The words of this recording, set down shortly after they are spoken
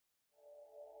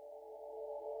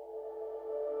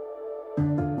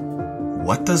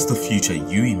What does the future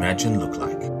you imagine look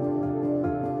like?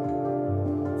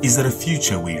 Is it a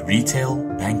future where retail,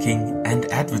 banking, and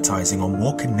advertising are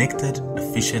more connected,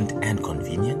 efficient, and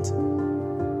convenient?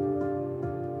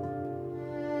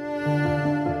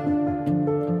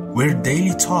 Where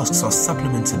daily tasks are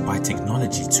supplemented by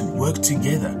technology to work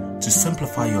together to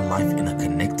simplify your life in a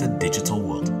connected digital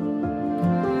world?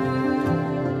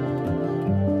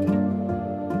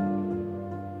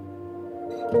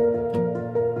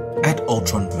 At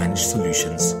Altron Managed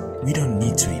Solutions, we don't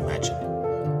need to imagine.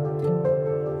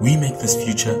 We make this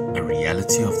future a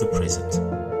reality of the present.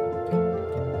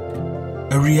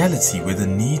 A reality where the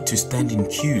need to stand in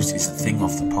queues is a thing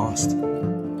of the past.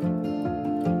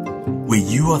 Where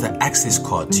you are the access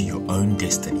card to your own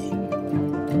destiny.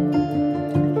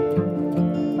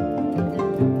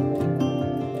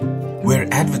 Where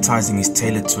advertising is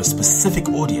tailored to a specific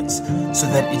audience so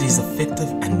that it is effective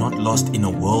and not lost in a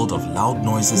world of loud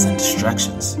noises and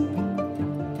distractions.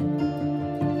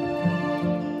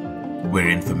 Where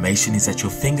information is at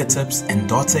your fingertips and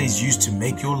data is used to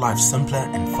make your life simpler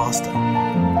and faster.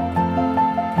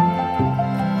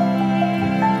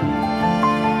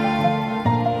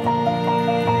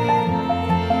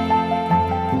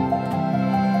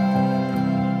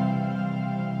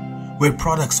 Where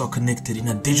products are connected in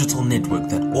a digital network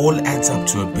that all adds up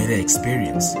to a better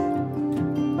experience.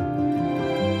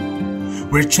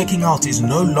 Where checking out is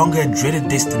no longer a dreaded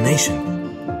destination,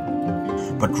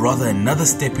 but rather another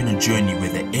step in a journey where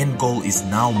the end goal is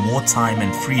now more time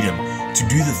and freedom to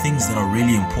do the things that are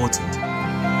really important.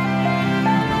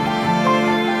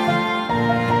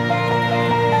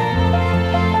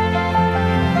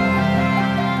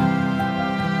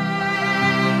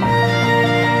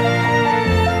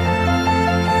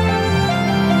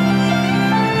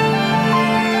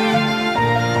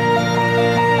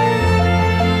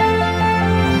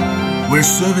 Where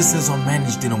services are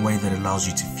managed in a way that allows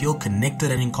you to feel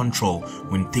connected and in control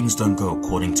when things don't go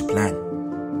according to plan.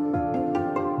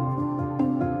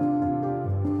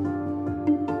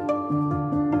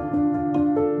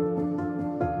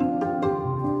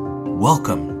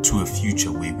 Welcome to a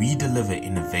future where we deliver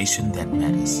innovation that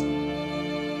matters.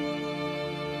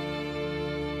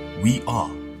 We are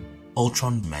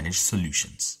Altron Managed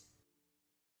Solutions.